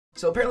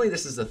So apparently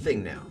this is a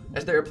thing now,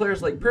 as there are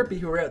players like Perpy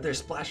who are out there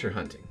splasher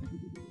hunting.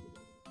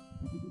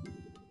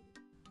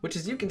 Which,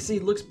 as you can see,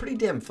 looks pretty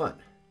damn fun.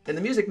 And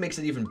the music makes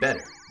it even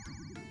better.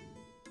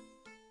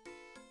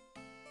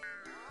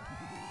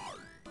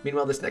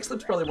 Meanwhile, this next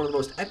clip's probably one of the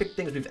most epic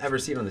things we've ever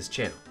seen on this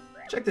channel.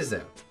 Check this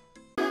out.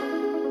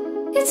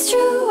 It's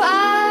true,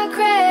 I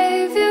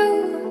crave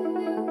you.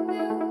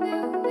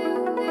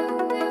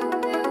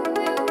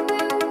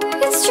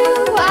 It's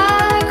true,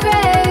 I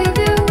crave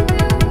you.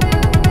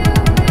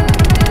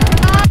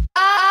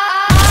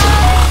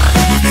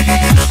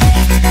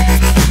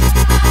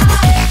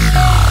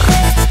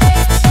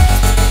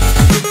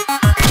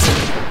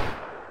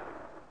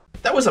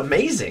 That was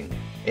amazing!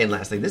 And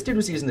lastly, this dude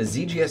was using a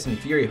ZGS in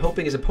Fury,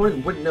 hoping his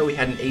opponent wouldn't know he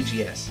had an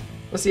AGS.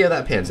 Let's see how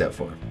that pans out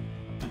for him.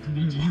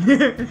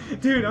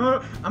 Dude,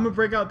 I'm gonna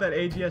break out that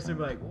AGS and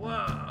be like,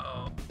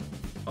 whoa.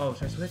 Oh,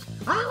 should I switch?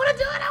 I wanna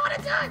do it, I wanna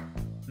do it!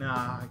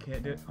 Nah, I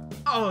can't do it.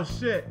 Oh,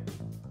 shit.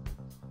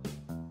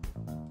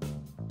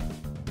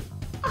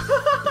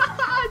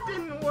 It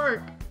didn't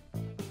work.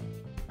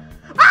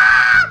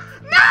 Ah!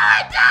 No,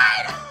 it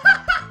died!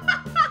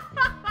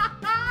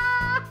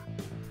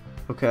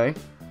 Okay.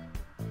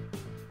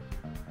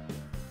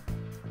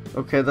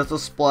 Okay, that's a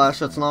splash.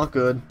 That's not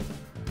good.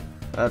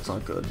 That's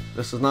not good.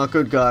 This is not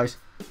good, guys.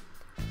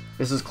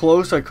 This is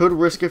close. I could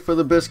risk it for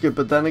the biscuit,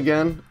 but then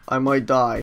again, I might die.